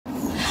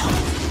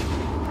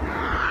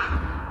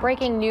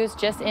Breaking news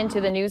just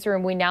into the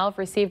newsroom. We now have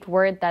received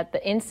word that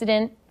the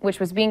incident, which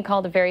was being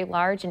called a very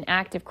large and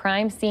active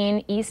crime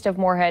scene east of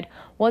Moorhead,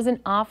 was an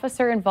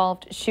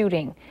officer-involved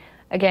shooting.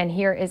 Again,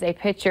 here is a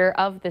picture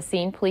of the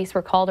scene. Police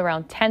were called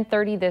around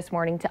 10:30 this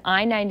morning to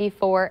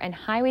I-94 and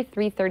Highway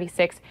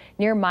 336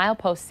 near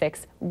milepost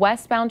 6.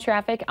 Westbound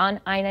traffic on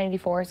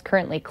I-94 is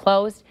currently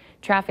closed.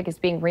 Traffic is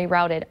being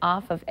rerouted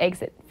off of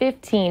exit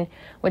 15,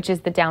 which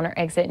is the Downer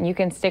exit. And you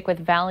can stick with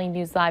Valley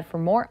News Live for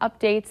more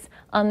updates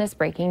on this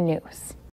breaking news.